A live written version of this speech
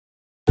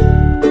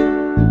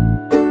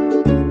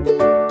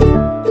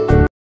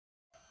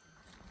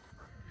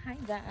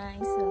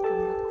guys,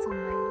 welcome back to my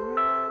world.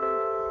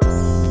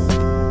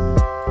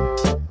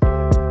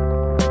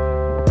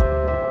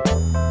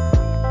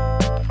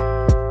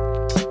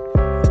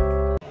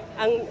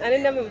 Ang ano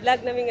namin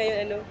vlog namin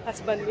ngayon,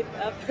 husband meet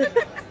up.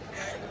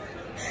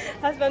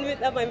 Husband meet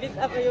up, meet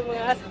up yung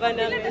mga husband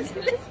namin.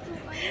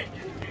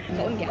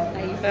 Kaon di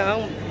atay.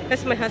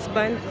 That's my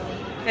husband.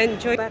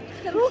 Enjoy.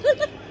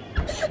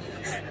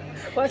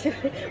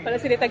 Wala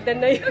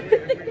sinitagdan na yun.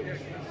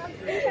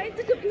 Say hi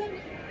to the vlog.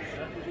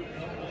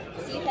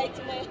 Say hi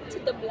to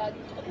the vlog.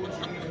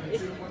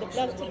 The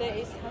vlog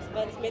today is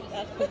husband's meet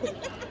up.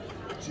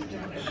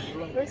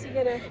 Where's he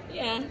gonna?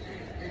 Yeah.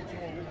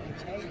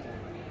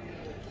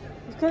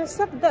 You can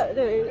stop that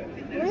there.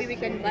 Maybe we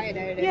can buy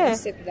there. Yeah.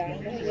 Sit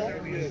down.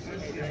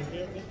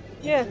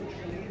 Yeah.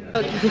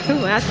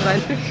 My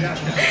husband.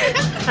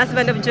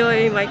 Husband of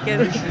Joy,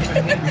 Michael.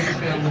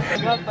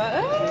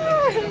 Baba.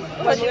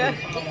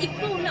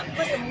 Ikaw na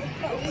ba sa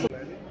mukha?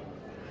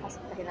 Mas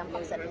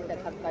kahinampang sa dagdag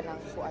ka ng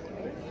kuwan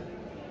mo.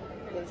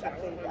 Then siya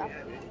filled up.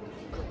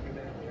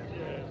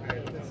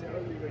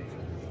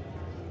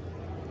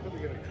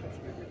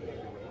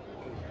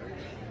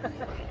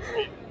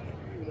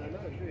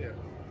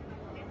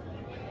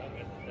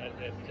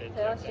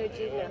 Pero si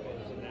Gina.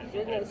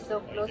 Gina is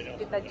so close to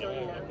Tita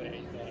Joyna.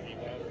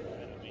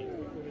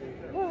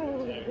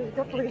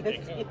 Ito po yung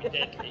siya.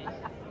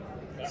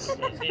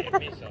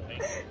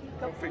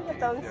 Ito po yung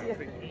taong siya.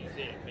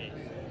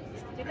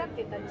 Sila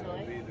Tita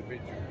Joy?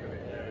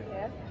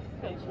 Yeah?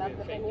 Lahat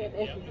na kanya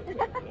din.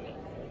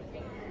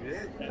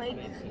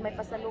 May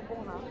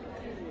pasalubong ha?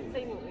 Sa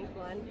inyo yung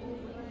kuwan.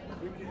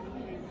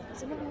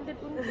 Sino yung hindi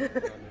po?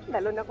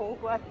 Lalo na kung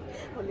kuwan.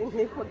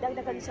 Ulinig.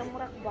 Magdagdagan siyang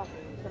murakbak.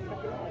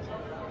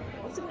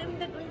 Sino yung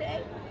hindi po?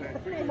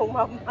 Yung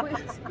mama.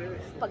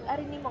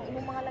 Pag-ari ni mong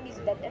imong mga langis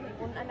dadan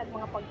kung anak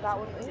mga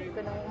pagkaon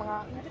kanang mga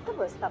Dito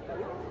ba stop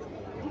kayo?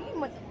 dili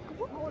man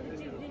kubo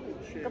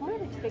Kamu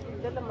na nag-check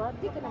yung dalam ha?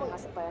 di ka na mga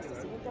sapaya sa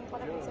sinigang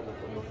para sa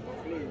lutulog mo.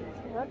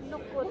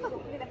 Naglukot. Ano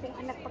ba nila kayong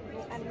anak pag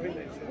ano eh?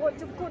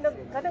 Wajib ko,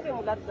 kanang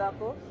yung lagda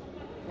ko.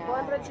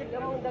 200 shit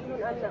among daglun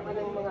anak.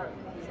 Anong mga,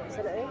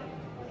 sana eh?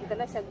 Kita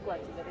na siya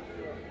kuwan,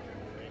 sigarilyo.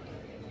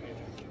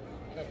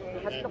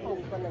 Nahatlok mo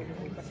ko ng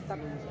basta.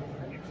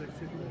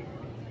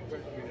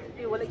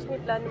 Wala siya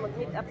may plano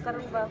mag-meet up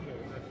karon ba?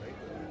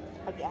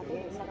 Agi-agi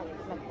sa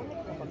nagkunik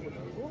na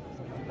pagbubugo.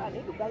 Ano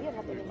yung lugayan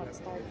natin yung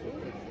mag-start eh.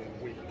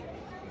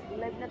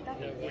 Live na ta.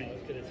 Yeah, well, I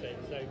was going to say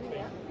the same thing.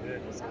 I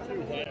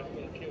have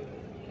to kill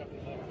a couple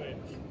of my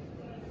friends.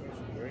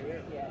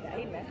 Yeah,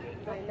 ayun na.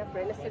 Ay na,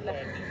 friend na sila.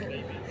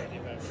 Maybe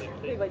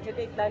Diba, dyan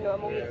ay plano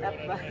among meet up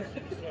ba?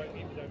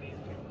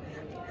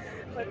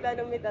 May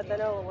plano meet up,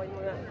 tanaw ko yung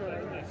mga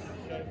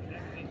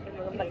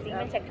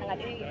Magsiman siya kang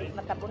ano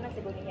matabunan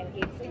siguro niyang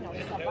games eh.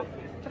 Isa pa.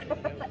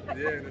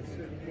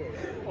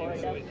 For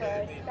the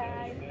first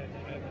time.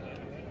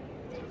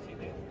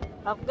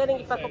 Ako galing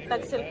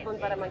ipakuptag cellphone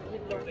para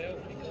mag-hilo.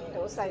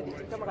 Ang usay,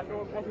 dito ka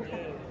makadugan.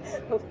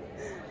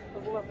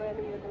 Pag bumabaya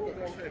naman yung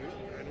doon.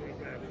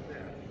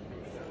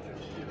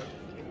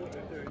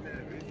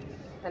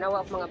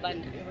 Tanawa ako mga bana.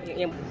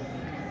 Yung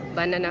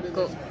bana na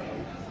ko.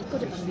 Ikaw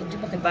na pang video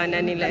ba? Bana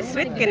nila.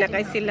 Sweet ka na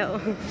kay sila.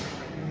 Oh.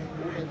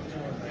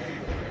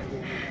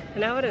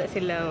 Tanawa na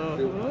sila.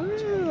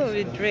 Oh.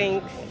 With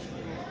drinks.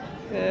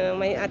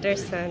 My other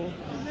son.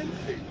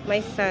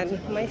 My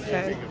son. My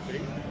son.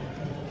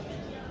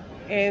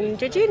 And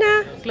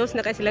Georgina, close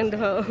na kasi silang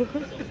duha.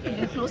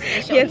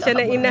 Yan siya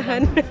na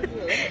inahan.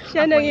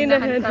 Siya nang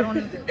inahan.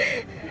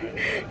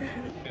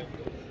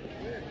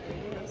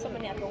 Sa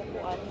man niya akong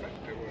kuwan.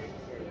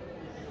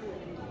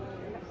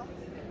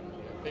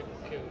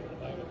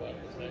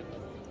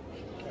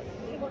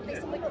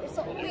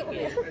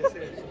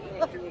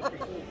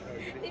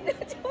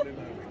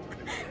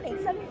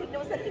 Nagsabi ko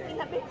sa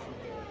tikinabi.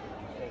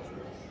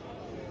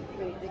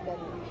 Pwede ka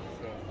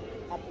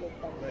upload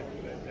pa.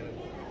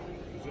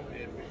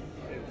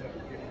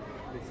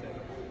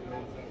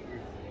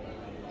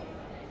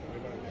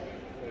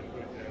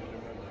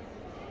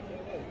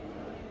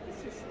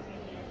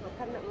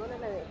 Kana mo na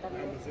lang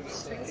tanong.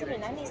 Sa may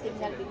nani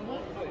signal din mo.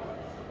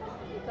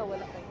 Ikaw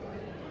wala ka.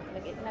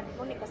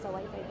 Nag-connect ka sa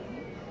wifi din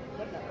mo.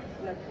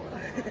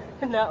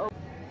 Nao.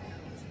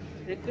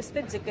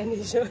 Requested sa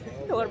kanisyo.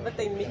 Or ba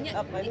tayo meet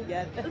up? Ano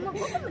yata?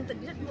 Mag-go naman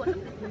taglat mo.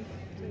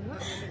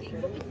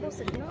 Ikaw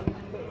sa no?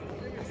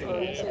 So,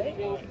 sa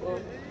drink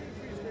ko.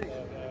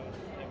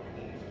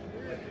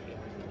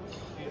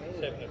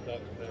 7 o'clock.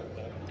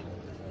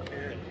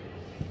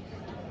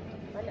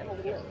 Wala mo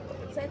gina.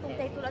 Sa itong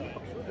title, ano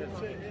pagsudo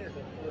mo?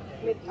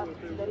 Meet up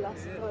the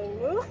last time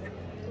mo.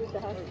 With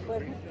the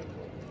husband.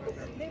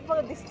 Hindi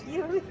pa this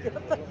year.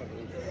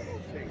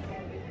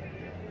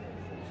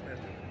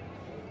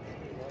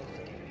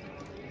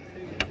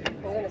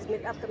 Let's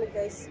meet up kami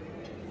guys.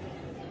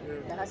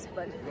 The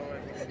husband.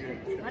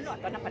 Ano,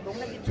 ito na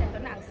padungan din siya. Ito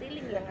na, ang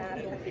ceiling lang na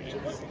itong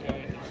picture.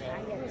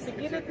 Ayan.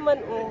 Sigirit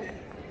man o.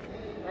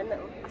 Ano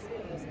o. As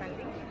in,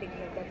 standing.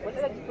 Wala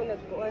lagi ko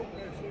nagkuhan.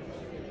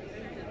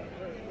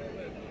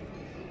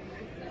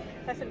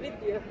 Sa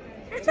video.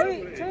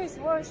 Joy is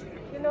worse,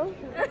 you know?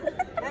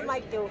 I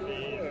might do.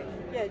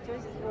 Yeah, Joy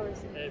is worse.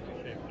 Everything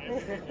we do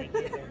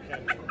on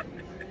camera.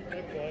 No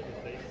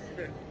privacy.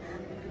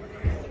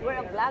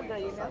 We're a vlogger,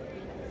 you know?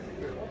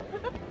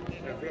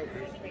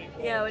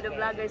 Yeah, we're the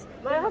vloggers.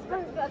 My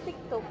husband's got a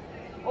TikTok.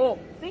 Oh,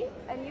 see?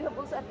 And you have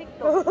also a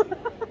TikTok.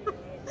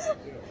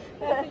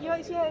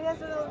 She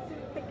has a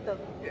TikTok.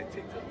 Yeah,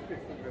 TikTok's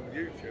different than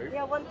YouTube.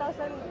 Yeah,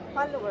 1,000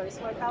 followers,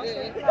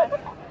 1,000 plus.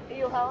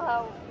 You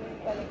how?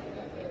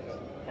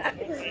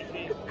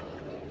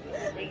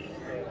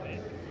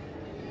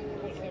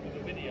 What's up with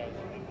the videos?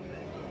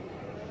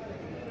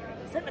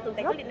 Saan ba itong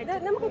tayo?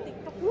 Naman ko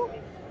TikTok mo.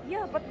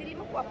 Yeah, but dili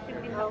mo ko active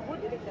din ako.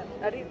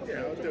 Ari ko sa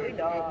Yeah, I'll do YouTube. it.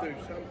 I'll do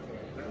sometimes.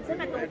 Saan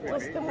na itong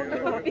post mo na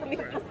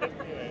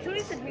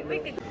Sorry, said me,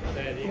 wait.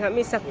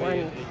 Kami sa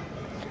Kwan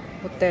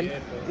Hotel.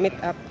 Meet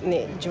up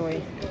ni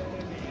Joy.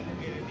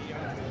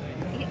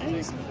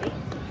 Ayos.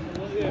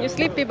 You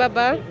sleepy,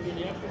 Baba?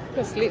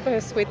 Sleep,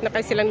 sweet na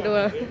kay silang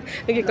duha.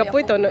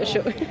 Nagikapoy to, no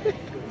siya.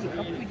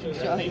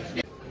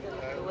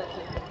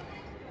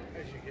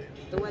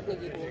 Tuwad ni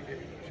Gito.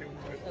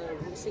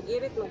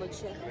 Sigirit mo ba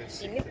siya?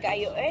 Init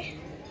kayo eh.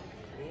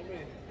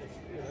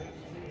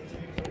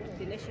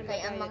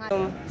 Kaya ang mga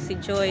si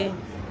Joy,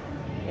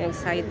 yung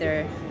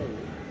cider.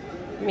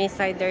 May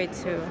cider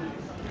too.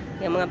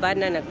 Yung mga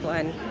bana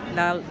nagkuhan.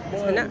 Loud.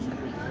 Sana.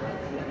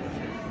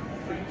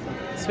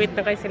 Sweet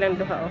na kay silang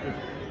duha, oh.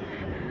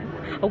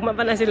 Ugma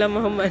pa na sila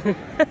mahuman.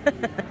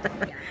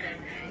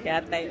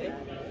 Yatay eh.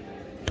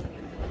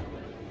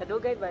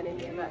 Kadugay ba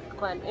niya?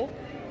 Kuhan eh.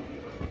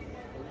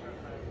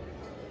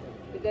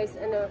 So guys,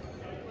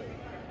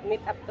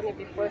 meet up kami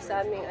before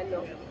sa aming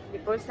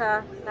before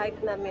sa night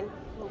namin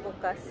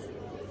bukas.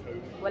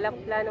 Walang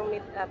planong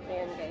meet up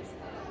ngayon guys.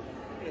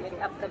 Meet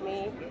up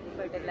kami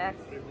for the last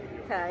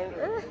time.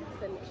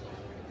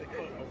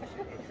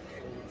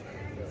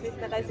 Sweet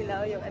na kayo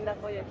sila, yung anak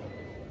ko yun.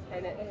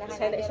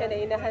 Siya na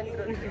inahan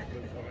ron.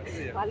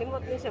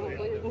 Palimot niya siya,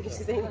 magulog niya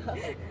siya.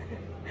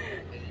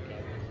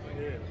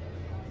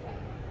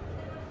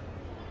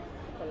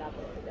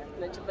 Palabot.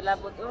 Nandiyo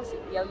palabot, oh.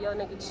 Yaw-yaw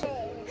na gid siya.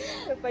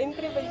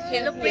 Paintry ba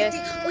siya? Hello, pretty.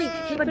 Uy,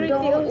 Pretty,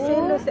 oh.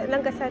 Sino?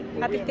 Lang kasal.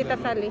 Ate Tita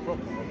Sally.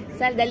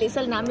 Sal, dali,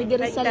 sal namin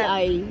diri Like sal that.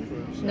 ay.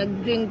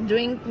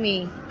 Nag-drink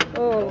me.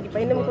 Oh,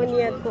 painom ko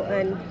niya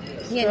kuan.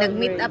 Yeah,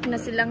 nag-meet up na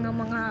sila ng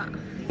mga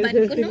band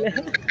ko, no?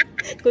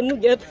 Kuno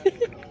gyud.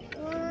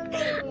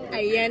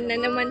 Ayan na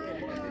naman.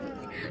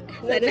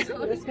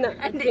 Na.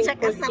 Andi siya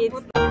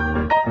kasabot.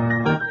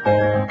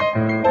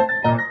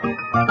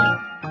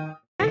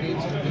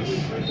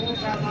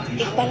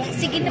 Pala,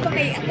 sige na ba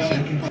kayo ako?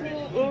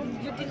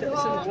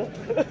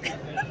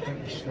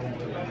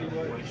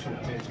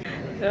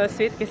 Oh,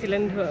 sweet kasi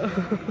lang duha.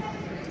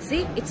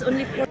 See, it's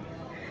only for...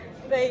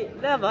 Day,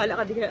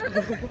 bahala ka diha.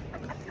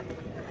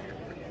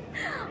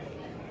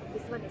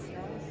 This one is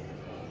nice.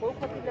 Oh,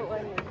 pati daw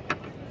ano.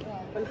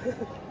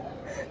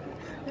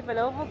 Di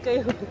pala mo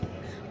kayo.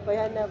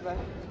 Kaya na ba?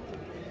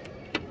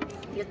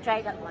 You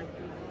try that one.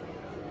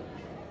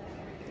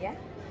 Yeah?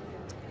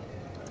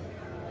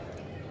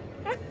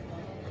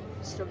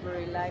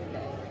 Strawberry lime.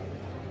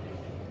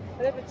 I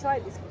never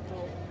tried this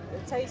before.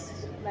 It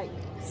tastes like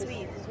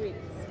Sweet. Sweet.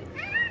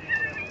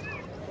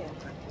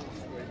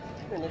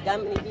 Yeah.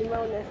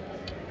 Nidimaw na.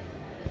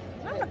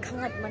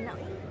 Naghangad man na.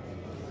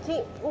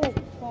 Si,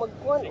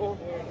 magkuhan, oh.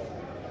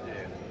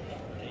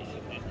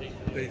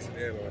 Decent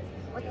airline.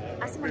 What?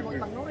 Asa man mo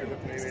mangoy?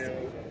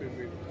 Been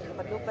with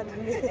Kapag-lupan na.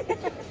 British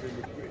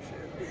Airways.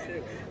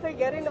 Ay,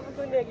 gari na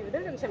po niya.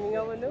 Gibidal lang siya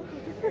mingawan, no?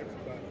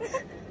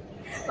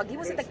 Pag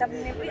mo sa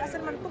tagtabi niya, uy,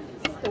 asan man to?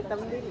 Itong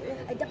thumbnail,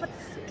 eh. Ay, dapat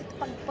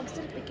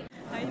pag-selfie kita.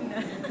 Ay na.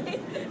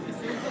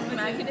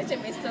 Lagi na siya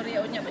may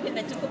storya o niya, pwede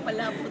na siya ko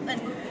palabutan.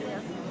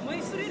 May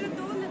suri na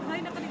doon. Hi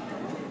na kalito.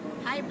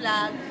 Hi,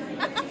 vlog!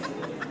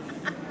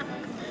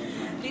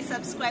 Please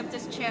subscribe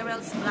to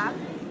Cheryl's vlog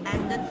and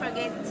don't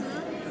forget to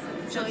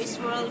Joy's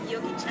World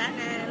Yogi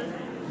channel.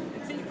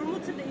 Kasi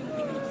i-promote sa na yung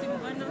TikTok si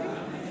mga ano, eh.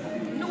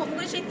 No, huwag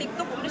mo siya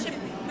TikTok, huwag mo siya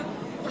TikTok.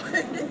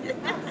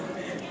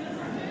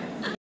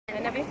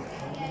 Ano, be?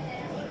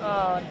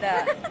 Oh, da.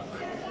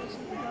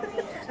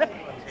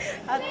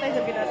 Atay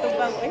sa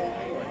binatubang, eh.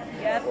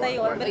 Yatay,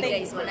 wala ba tayo?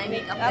 Guys, wala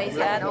make up guys.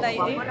 Yatay,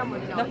 eh.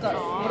 Naka,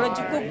 mura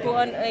jukog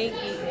kuhan ay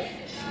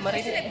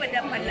Kasi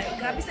nagpadapala,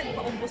 grabe sa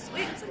paubos.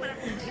 Uy, sa mga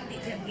kong giti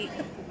dyan,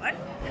 gikuan.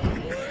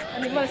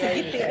 animal sa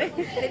giti, eh.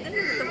 Dito na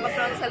itong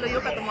background sa luyo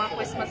ka, itong mga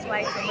Christmas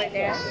lights over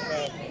there.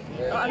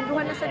 O, ang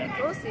duha na sa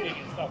dito, si.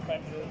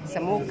 Sa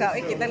muka,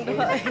 eh, kitang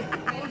duha, eh.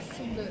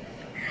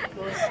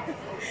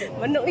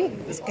 Mano, eh,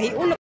 kayo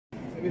uno.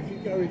 And if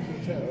you go into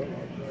town,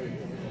 like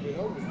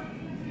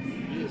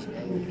years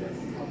ago, we went up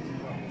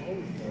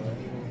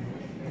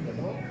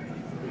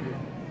to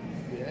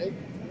the egg,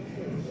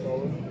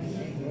 solid,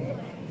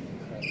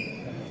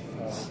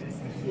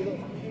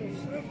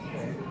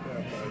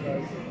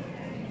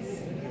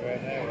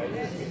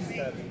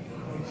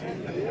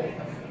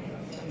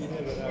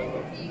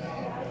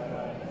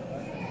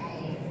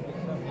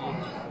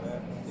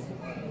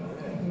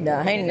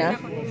 Dahil na.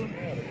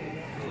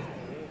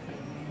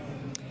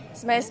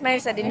 Smile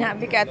sa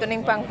dinhabi ka ito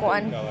ning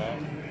pangkuan.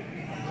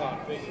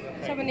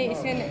 Sa ni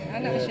isin,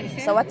 ano siya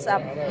isin? Sa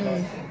WhatsApp.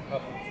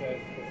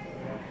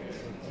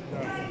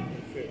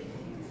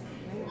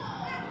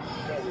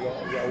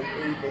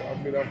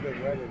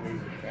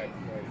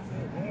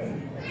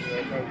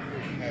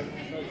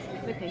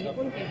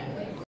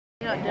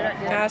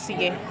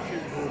 Sige.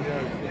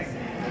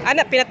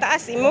 Anak,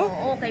 pinataas imo?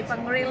 Oo, kay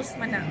pang reels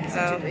man na.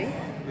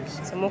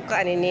 Sa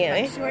mukha ni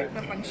niya eh. Short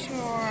na pang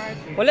short.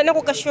 Wala na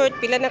ko ka-short,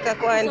 pila na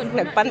kakuan.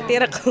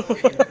 Nagpantir ako.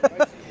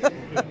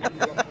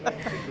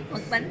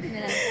 Magpanti na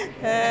lang.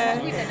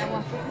 Hindi ka nawa.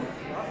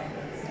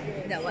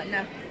 Dawa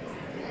na.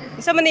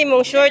 Isa man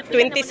imong short,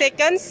 20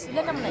 seconds?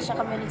 Sila naman na siya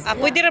kami.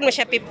 Pwede rin mo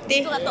siya Ito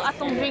 50. ato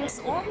atong drinks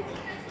oh.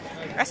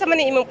 Asa man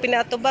imong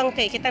pinatubang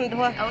kay kitang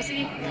duha.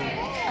 Sige.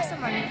 Asa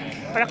man?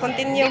 Para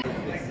continue.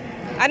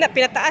 Anak,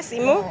 pinataas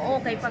imo? Oo,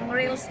 kay pang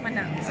reels man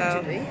na.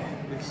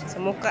 Sa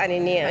mukha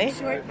ni niya eh.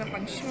 Short na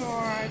pang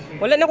short.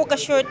 Wala na ko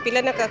ka-short, pila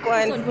na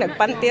kakuan.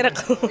 Nagpantir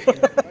ako.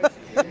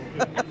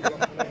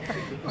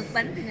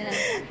 Magpanti na lang.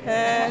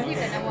 Hindi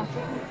ka nawa.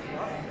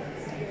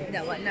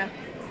 Dawa na.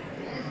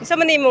 Isa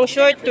man imong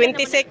short, 20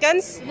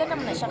 seconds? Sila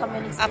naman na siya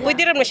kami.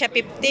 Pwede rin mo siya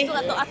Ito 50.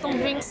 ato atong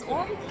drinks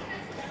oh.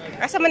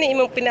 Asa man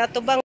imong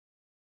pinatubang?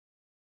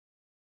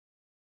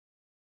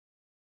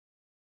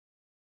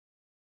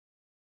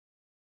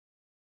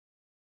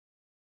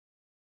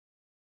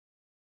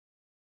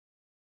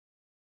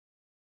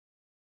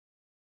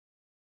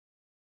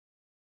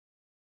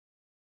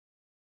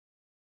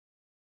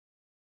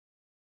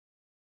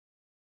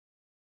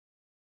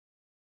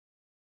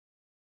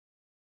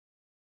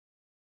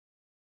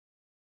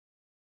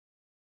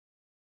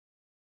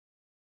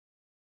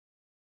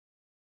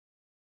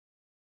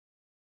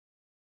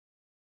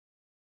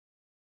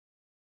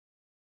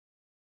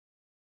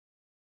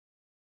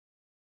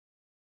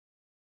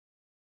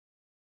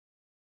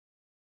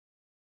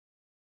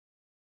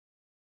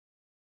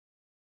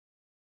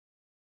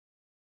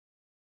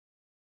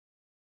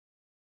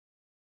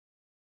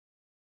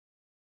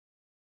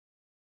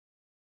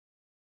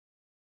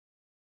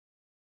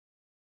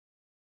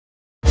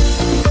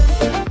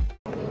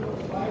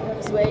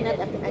 Swear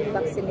not at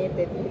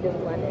unvaccinated. We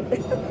don't want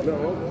it.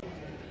 No.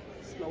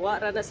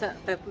 Mawara na sa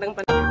tatlang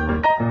pan.